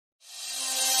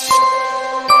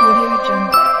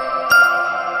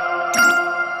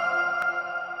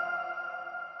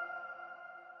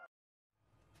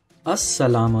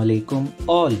Assalamu alaikum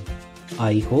all.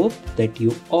 I hope that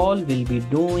you all will be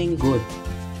doing good.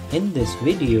 In this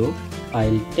video,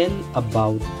 I'll tell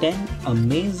about 10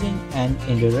 amazing and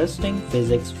interesting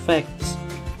physics facts.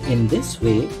 In this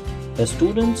way, the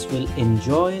students will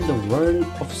enjoy the world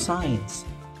of science.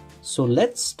 So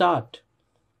let's start.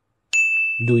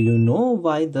 Do you know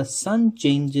why the sun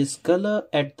changes color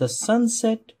at the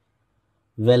sunset?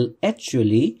 Well,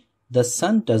 actually, the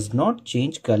sun does not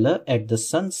change color at the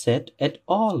sunset at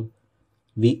all.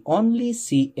 We only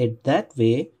see it that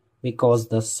way because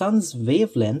the sun's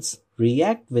wavelengths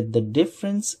react with the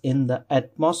difference in the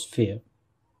atmosphere.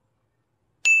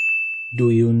 Do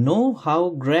you know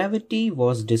how gravity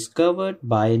was discovered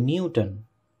by Newton?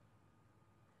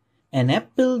 An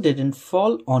apple didn't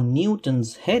fall on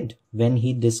Newton's head when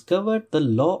he discovered the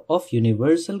law of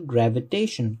universal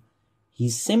gravitation. He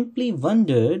simply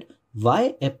wondered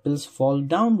why apples fall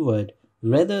downward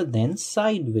rather than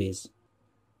sideways.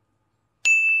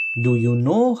 Do you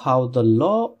know how the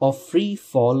law of free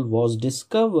fall was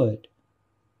discovered?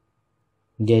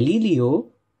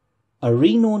 Galileo, a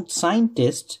renowned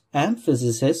scientist and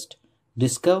physicist,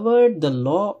 discovered the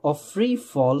law of free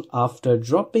fall after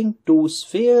dropping two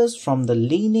spheres from the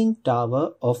Leaning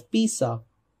Tower of Pisa.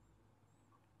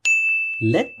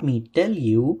 Let me tell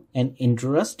you an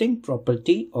interesting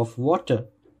property of water.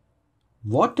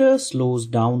 Water slows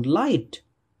down light.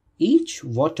 Each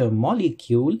water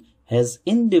molecule has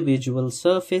individual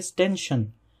surface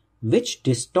tension, which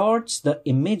distorts the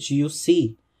image you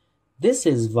see. This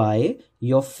is why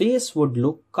your face would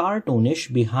look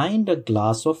cartoonish behind a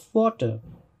glass of water.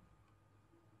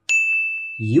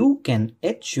 You can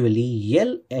actually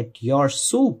yell at your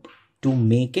soup to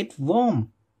make it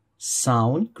warm.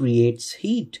 Sound creates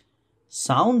heat.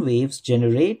 Sound waves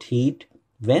generate heat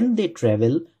when they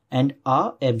travel and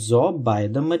are absorbed by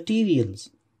the materials.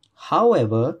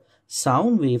 However,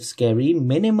 sound waves carry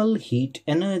minimal heat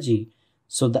energy,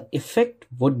 so the effect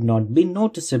would not be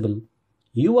noticeable.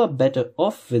 You are better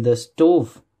off with a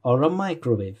stove or a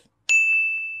microwave.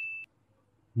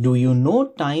 Do you know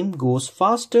time goes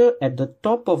faster at the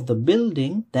top of the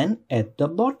building than at the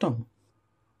bottom?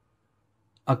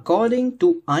 According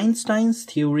to Einstein's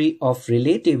theory of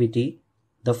relativity,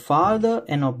 the farther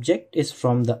an object is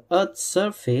from the Earth's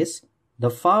surface,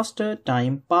 the faster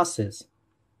time passes.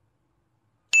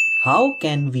 How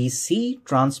can we see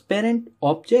transparent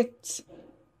objects?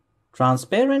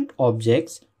 Transparent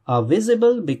objects are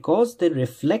visible because they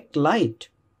reflect light.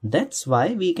 That's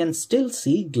why we can still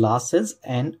see glasses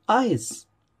and ice.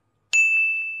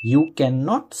 You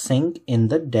cannot sink in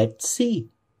the Dead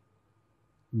Sea.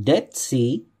 Dead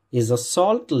Sea is a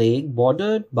salt lake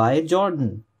bordered by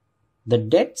Jordan. The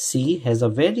Dead Sea has a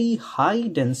very high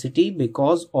density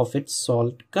because of its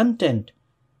salt content,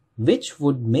 which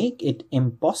would make it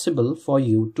impossible for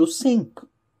you to sink.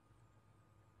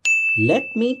 Let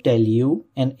me tell you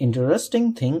an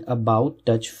interesting thing about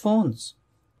touch phones.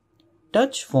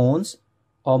 Touch phones,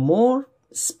 or more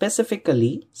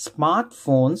specifically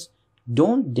smartphones,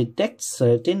 don't detect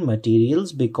certain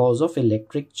materials because of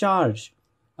electric charge.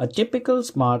 A typical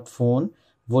smartphone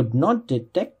would not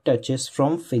detect touches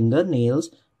from fingernails,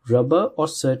 rubber or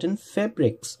certain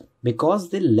fabrics because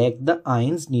they lack the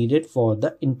ions needed for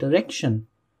the interaction.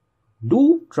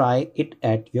 Do try it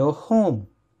at your home.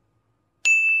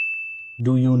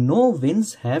 Do you know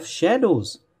winds have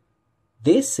shadows?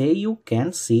 They say you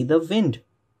can see the wind,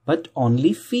 but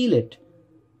only feel it.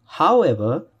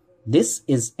 However, this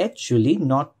is actually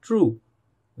not true.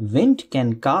 Wind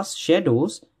can cast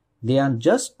shadows. They are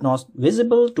just not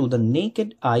visible to the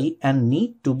naked eye and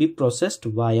need to be processed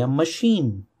via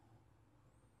machine.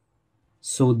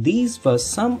 So these were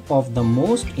some of the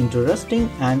most interesting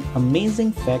and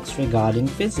amazing facts regarding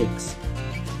physics.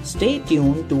 Stay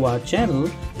tuned to our channel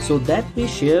so that we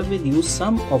share with you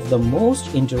some of the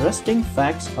most interesting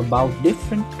facts about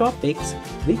different topics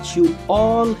which you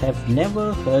all have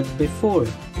never heard before.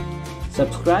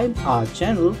 Subscribe our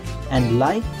channel and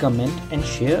like, comment and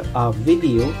share our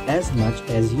video as much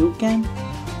as you can.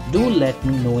 Do let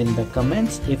me know in the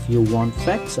comments if you want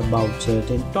facts about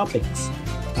certain topics.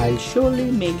 I'll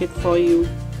surely make it for you.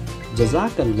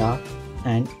 Jazakallah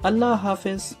and Allah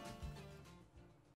Hafiz.